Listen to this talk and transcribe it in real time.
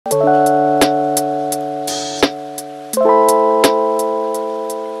Hey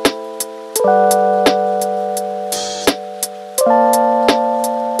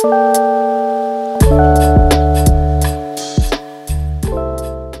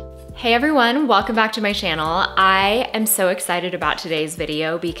everyone, welcome back to my channel. I am so excited about today's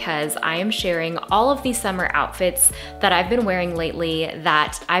video because I am sharing all of these summer outfits that I've been wearing lately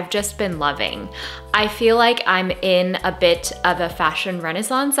that I've just been loving. I feel like I'm in a bit of a fashion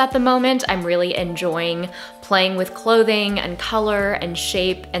renaissance at the moment. I'm really enjoying playing with clothing and color and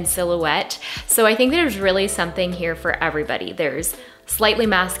shape and silhouette. So I think there's really something here for everybody. There's slightly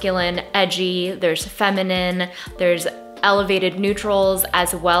masculine, edgy, there's feminine, there's elevated neutrals,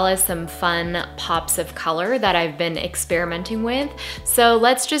 as well as some fun pops of color that I've been experimenting with. So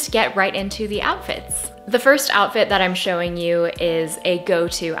let's just get right into the outfits. The first outfit that I'm showing you is a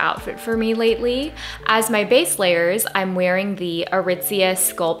go-to outfit for me lately. As my base layers, I'm wearing the Aritzia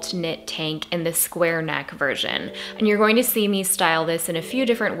Sculpt Knit Tank in the square neck version. And you're going to see me style this in a few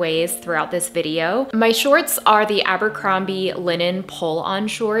different ways throughout this video. My shorts are the Abercrombie linen pull-on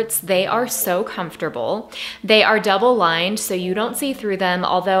shorts. They are so comfortable. They are double lined, so you don't see through them,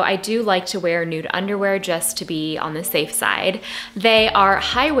 although I do like to wear nude underwear just to be on the safe side. They are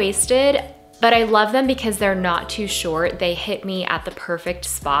high-waisted, but I love them because they're not too short. They hit me at the perfect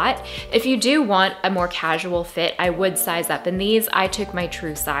spot. If you do want a more casual fit, I would size up in these. I took my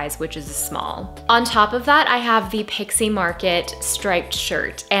true size, which is a small. On top of that, I have the Pixie Market striped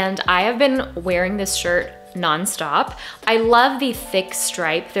shirt, and I have been wearing this shirt nonstop. I love the thick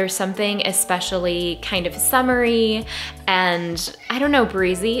stripe. There's something especially kind of summery and, I don't know,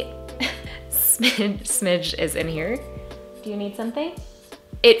 breezy. Smidge is in here. Do you need something?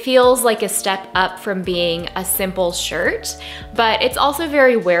 It feels like a step up from being a simple shirt, but it's also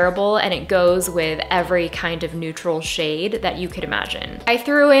very wearable and it goes with every kind of neutral shade that you could imagine. I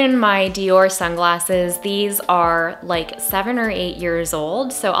threw in my Dior sunglasses. These are like 7 or 8 years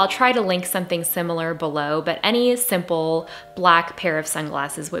old, so I'll try to link something similar below, but any simple black pair of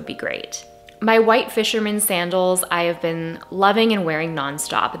sunglasses would be great. My white fisherman sandals I have been loving and wearing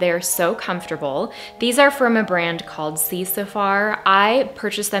nonstop. They are so comfortable. These are from a brand called Sea Safar. I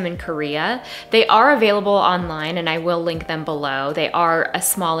purchased them in Korea. They are available online and I will link them below. They are a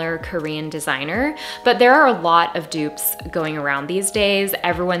smaller Korean designer, but there are a lot of dupes going around these days.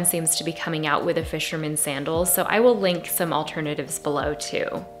 Everyone seems to be coming out with a fisherman sandal, so I will link some alternatives below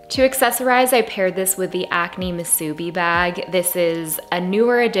too. To accessorize, I paired this with the Acne Masubi bag. This is a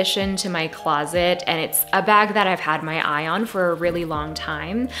newer addition to my closet, and it's a bag that I've had my eye on for a really long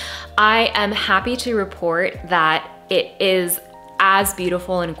time. I am happy to report that it is as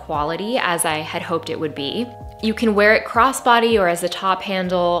beautiful in quality as I had hoped it would be. You can wear it crossbody or as a top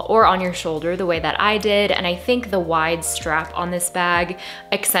handle or on your shoulder the way that I did, and I think the wide strap on this bag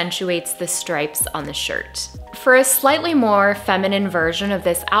accentuates the stripes on the shirt. For a slightly more feminine version of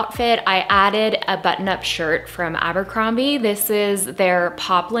this outfit, I added a button-up shirt from Abercrombie. This is their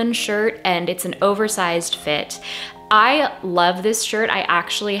poplin shirt and it's an oversized fit. I love this shirt. I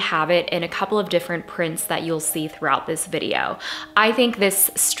actually have it in a couple of different prints that you'll see throughout this video. I think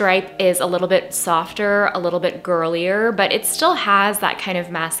this stripe is a little bit softer, a little bit girlier, but it still has that kind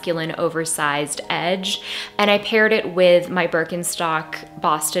of masculine oversized edge. And I paired it with my Birkenstock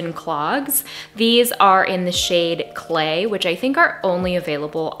Boston clogs. These are in the shade Clay, which I think are only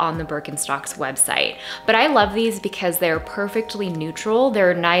available on the Birkenstock's website. But I love these because they're perfectly neutral.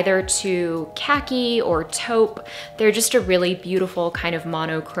 They're neither too khaki or taupe. They're just a really beautiful kind of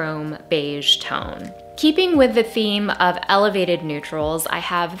monochrome beige tone. Keeping with the theme of elevated neutrals, I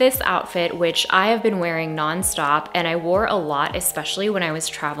have this outfit which I have been wearing nonstop and I wore a lot, especially when I was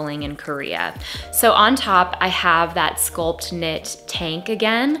traveling in Korea. So on top, I have that Sculpt Knit Tank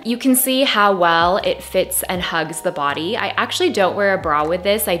again. You can see how well it fits and hugs the body. I actually don't wear a bra with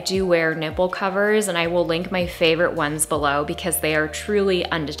this. I do wear nipple covers and I will link my favorite ones below because they are truly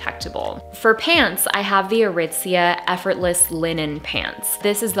undetectable. For pants, I have the Aritzia Effortless Linen Pants.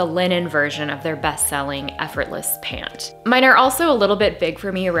 This is the linen version of their best-selling Effortless pant. Mine are also a little bit big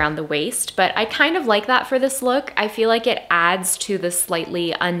for me around the waist, but I kind of like that for this look. I feel like it adds to the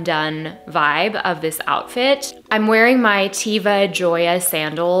slightly undone vibe of this outfit. I'm wearing my Teva Joya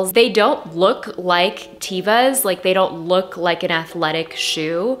sandals. They don't look like Tevas, like they don't look like an athletic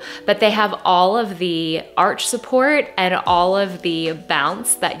shoe, but they have all of the arch support and all of the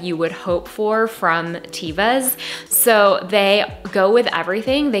bounce that you would hope for from Tevas. So they go with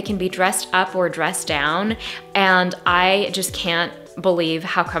everything. They can be dressed up or dressed down, and I just can't believe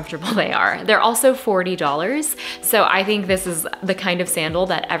how comfortable they are. They're also $40, so I think this is the kind of sandal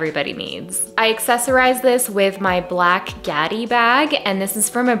that everybody needs. I accessorize this with my black Gaddy bag, and this is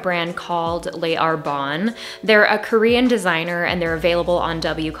from a brand called Les Arbonne. They're a Korean designer and they're available on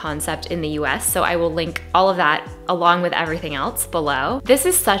W Concept in the US, so I will link all of that along with everything else below. This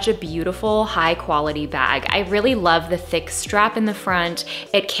is such a beautiful, high quality bag. I really love the thick strap in the front.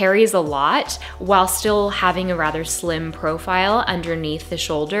 It carries a lot while still having a rather slim profile underneath the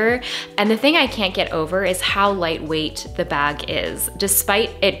shoulder. And the thing I can't get over is how lightweight the bag is.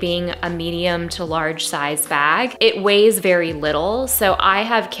 Despite it being a medium to large size bag, it weighs very little. So I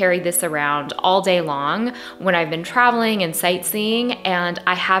have carried this around all day long when I've been traveling and sightseeing, and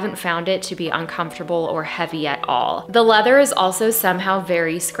I haven't found it to be uncomfortable or heavy at all. The leather is also somehow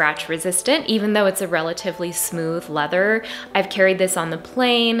very scratch resistant, even though it's a relatively smooth leather. I've carried this on the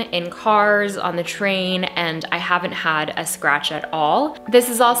plane, in cars, on the train, and I haven't had a scratch at all. This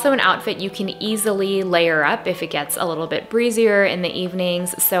is also an outfit you can easily layer up if it gets a little bit breezier in the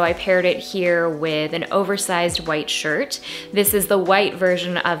evenings, so I paired it here with an oversized white shirt. This is the white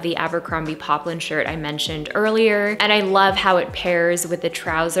version of the Abercrombie poplin shirt I mentioned earlier, and I love how it pairs with the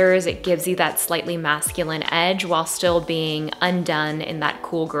trousers. It gives you that slightly masculine edge while still being undone in that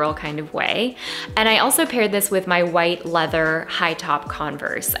cool girl kind of way. And I also paired this with my white leather high top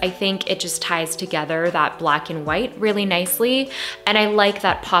Converse. I think it just ties together that black and white really nicely, and I like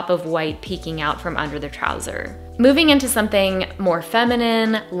that pop of white peeking out from under the trouser. Moving into something more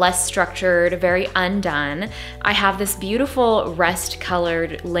feminine, less structured, very undone, I have this beautiful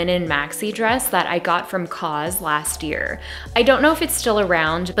rust-colored linen maxi dress that I got from Cause last year. I don't know if it's still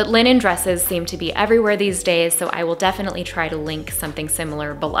around, but linen dresses seem to be everywhere these days, so I will definitely try to link something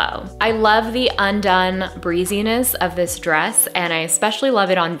similar below. I love the undone breeziness of this dress, and I especially love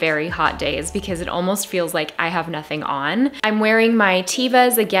it on very hot days because it almost feels like I have nothing on. I'm wearing my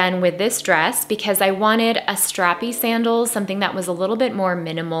Tevas again with this dress because I wanted a strappy sandals, something that was a little bit more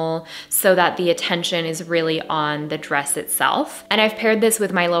minimal so that the attention is really on the dress itself. And I've paired this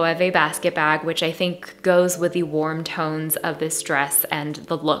with my Loewe basket bag, which I think goes with the warm tones of this dress and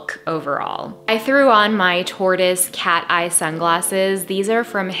the look overall. I threw on my tortoise cat eye sunglasses. These are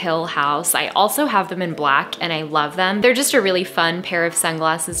from Hill House. I also have them in black and I love them. They're just a really fun pair of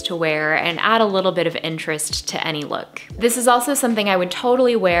sunglasses to wear and add a little bit of interest to any look. This is also something I would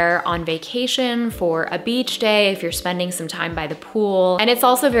totally wear on vacation for a beach day if you're spending some time by the pool. And it's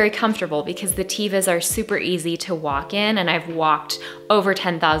also very comfortable because the Tevas are super easy to walk in, and I've walked over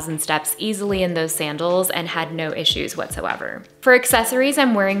 10,000 steps easily in those sandals and had no issues whatsoever. For accessories,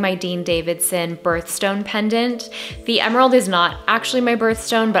 I'm wearing my Dean Davidson birthstone pendant. The emerald is not actually my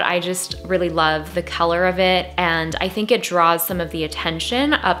birthstone, but I just really love the color of it, and I think it draws some of the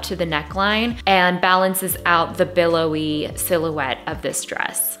attention up to the neckline and balances out the billowy silhouette of this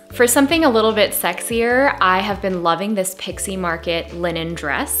dress. For something a little bit sexier, I have been loving this Pixie Market linen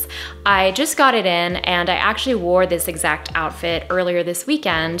dress. I just got it in and I actually wore this exact outfit earlier this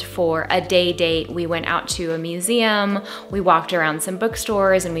weekend for a day date. We went out to a museum, we walked around some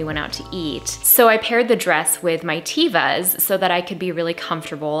bookstores, and we went out to eat. So I paired the dress with my Tevas so that I could be really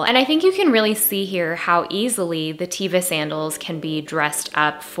comfortable. And I think you can really see here how easily the Teva sandals can be dressed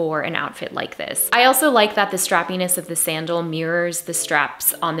up for an outfit like this. I also like that the strappiness of the sandal mirrors the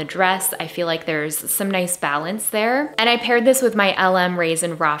straps on the dress. I feel like there's some nice balance there. And I paired this with my LM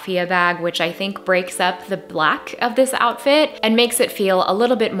Raisin Raffia bag, which I think breaks up the black of this outfit and makes it feel a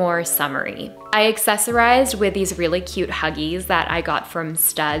little bit more summery. I accessorized with these really cute Huggies that I got from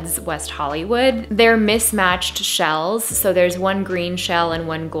Studs West Hollywood. They're mismatched shells, so there's one green shell and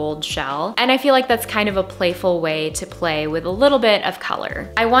one gold shell, and I feel like that's kind of a playful way to play with a little bit of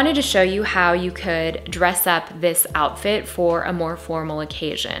color. I wanted to show you how you could dress up this outfit for a more formal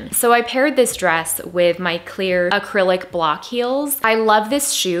occasion. So I paired this dress with my clear acrylic block heels. I love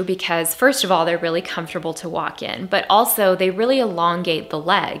this shoe because first of all, they're really comfortable to walk in, but also they really elongate the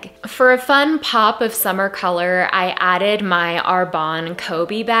leg. For a fun pop of summer color, I added my Arbonne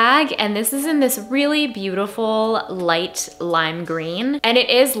Kobe bag, and this is in this really beautiful light lime green. And it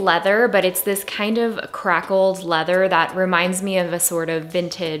is leather, but it's this kind of crackled leather that reminds me of a sort of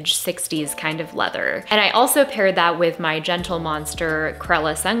vintage 60s kind of leather. And I also paired that with my Gentle Monster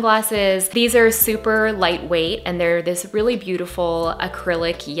Krella sunglasses. These are super lightweight and they're this really beautiful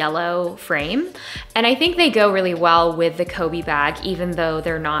acrylic yellow frame. And I think they go really well with the Kobe bag, even though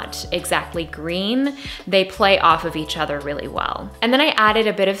they're not exactly green. They play off of each other really really well. And then I added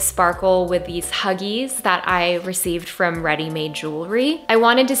a bit of sparkle with these Huggies that I received from Ready Made Jewelry. I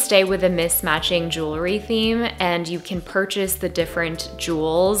wanted to stay with a mismatching jewelry theme, and you can purchase the different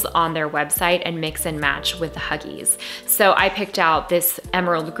jewels on their website and mix and match with the Huggies. So I picked out this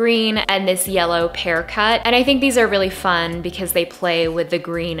emerald green and this yellow pear cut, and I think these are really fun because they play with the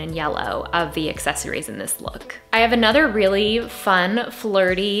green and yellow of the accessories in this look. I have another really fun,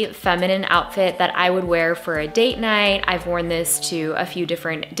 flirty, feminine outfit that I would wear for a date night. I've worn this to a few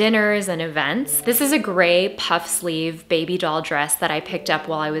different dinners and events. This is a gray puff sleeve baby doll dress that I picked up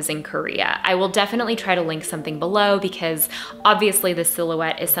while I was in Korea. I will definitely try to link something below because obviously the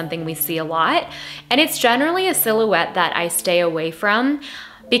silhouette is something we see a lot, and it's generally a silhouette that I stay away from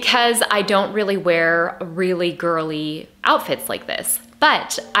because I don't really wear really girly outfits like this.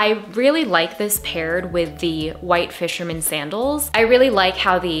 But I really like this paired with the white fisherman sandals. I really like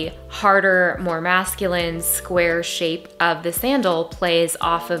how the harder, more masculine, square shape of the sandal plays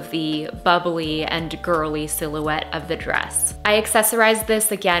off of the bubbly and girly silhouette of the dress. I accessorized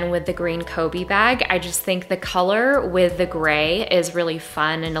this again with the green Kobe bag. I just think the color with the gray is really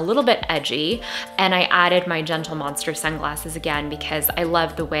fun and a little bit edgy. And I added my Gentle Monster sunglasses again because I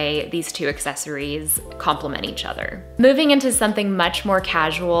love the way these two accessories complement each other. Moving into something much more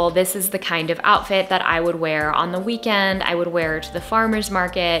casual, this is the kind of outfit that I would wear on the weekend. I would wear to the farmer's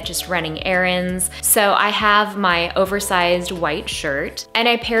market, just running errands. So I have my oversized white shirt and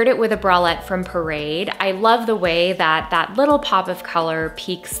I paired it with a bralette from Parade. I love the way that that little pop of color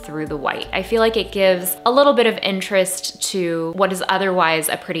peeks through the white. I feel like it gives a little bit of interest to what is otherwise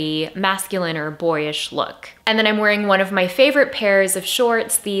a pretty masculine or boyish look. And then I'm wearing one of my favorite pairs of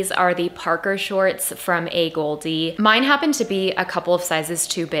shorts. These are the Parker shorts from A. Goldie. Mine happen to be a couple of sizes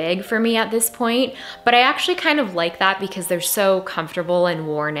too big for me at this point, but I actually kind of like that because they're so comfortable and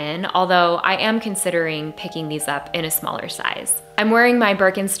worn in, although I am considering picking these up in a smaller size. I'm wearing my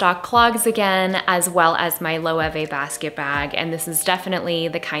Birkenstock clogs again, as well as my Loewe basket bag, and this is definitely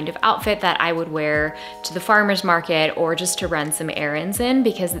the kind of outfit that I would wear to the farmer's market or just to run some errands in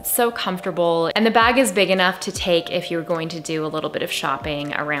because it's so comfortable and the bag is big enough to take if you're going to do a little bit of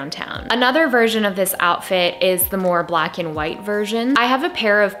shopping around town. Another version of this outfit is the more black and white version. I have a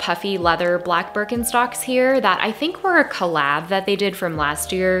pair of puffy leather black Birkenstocks here that I think were a collab that they did from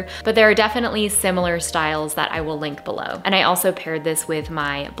last year, but there are definitely similar styles that I will link below. And I also paired this with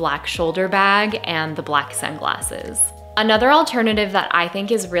my black shoulder bag and the black sunglasses. Another alternative that I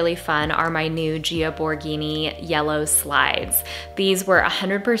think is really fun are my new Gia Borghini yellow slides. These were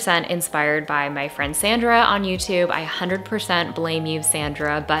 100% inspired by my friend Sandra on YouTube. I 100% blame you,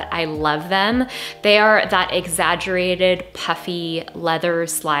 Sandra, but I love them. They are that exaggerated, puffy leather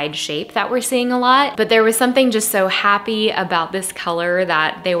slide shape that we're seeing a lot, but there was something just so happy about this color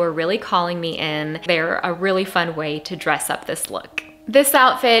that they were really calling me in. They're a really fun way to dress up this look. This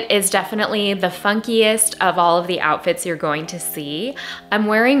outfit is definitely the funkiest of all of the outfits you're going to see. I'm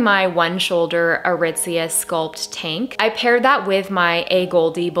wearing my one shoulder Aritzia Sculpt tank. I paired that with my A.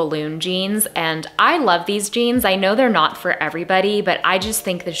 Goldie balloon jeans, and I love these jeans. I know they're not for everybody, but I just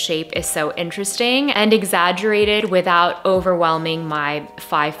think the shape is so interesting and exaggerated without overwhelming my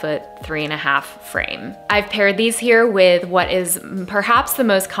 5'3.5" frame. I've paired these here with what is perhaps the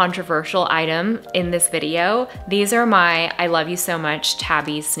most controversial item in this video. These are my I Love You So Much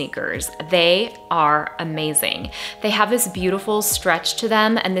Tabby sneakers. They are amazing. They have this beautiful stretch to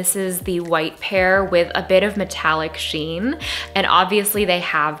them, and this is the white pair with a bit of metallic sheen, and obviously they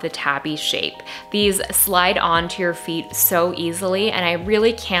have the tabby shape. These slide onto your feet so easily, and I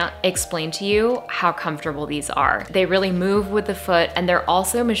really can't explain to you how comfortable these are. They really move with the foot, and they're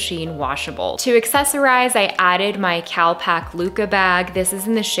also machine washable. To accessorize, I added my Calpac Luca bag. This is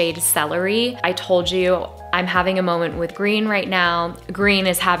in the shade Celery. I told you I'm having a moment with green right now. Green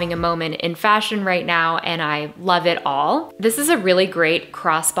is having a moment in fashion right now, and I love it all. This is a really great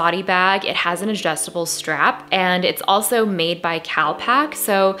crossbody bag. It has an adjustable strap, and it's also made by Calpac,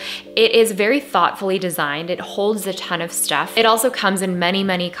 so it is very thoughtfully designed. It holds a ton of stuff. It also comes in many,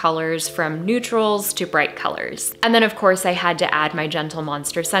 many colors, from neutrals to bright colors. And then of course I had to add my Gentle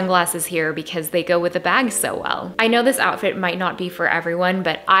Monster sunglasses here because they go with the bag so well. I know this outfit might not be for everyone,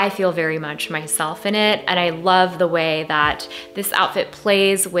 but I feel very much myself in it, and I love the way that this outfit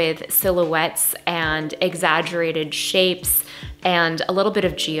plays with silhouettes and exaggerated shapes and a little bit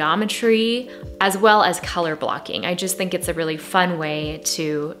of geometry, as well as color blocking. I just think it's a really fun way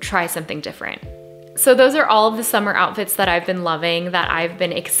to try something different. So those are all of the summer outfits that I've been loving, that I've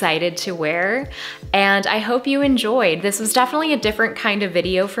been excited to wear, and I hope you enjoyed. This was definitely a different kind of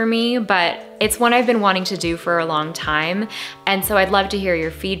video for me, but It's one I've been wanting to do for a long time, and so I'd love to hear your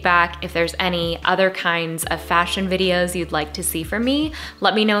feedback. If there's any other kinds of fashion videos you'd like to see from me,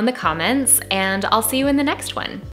 let me know in the comments, and I'll see you in the next one.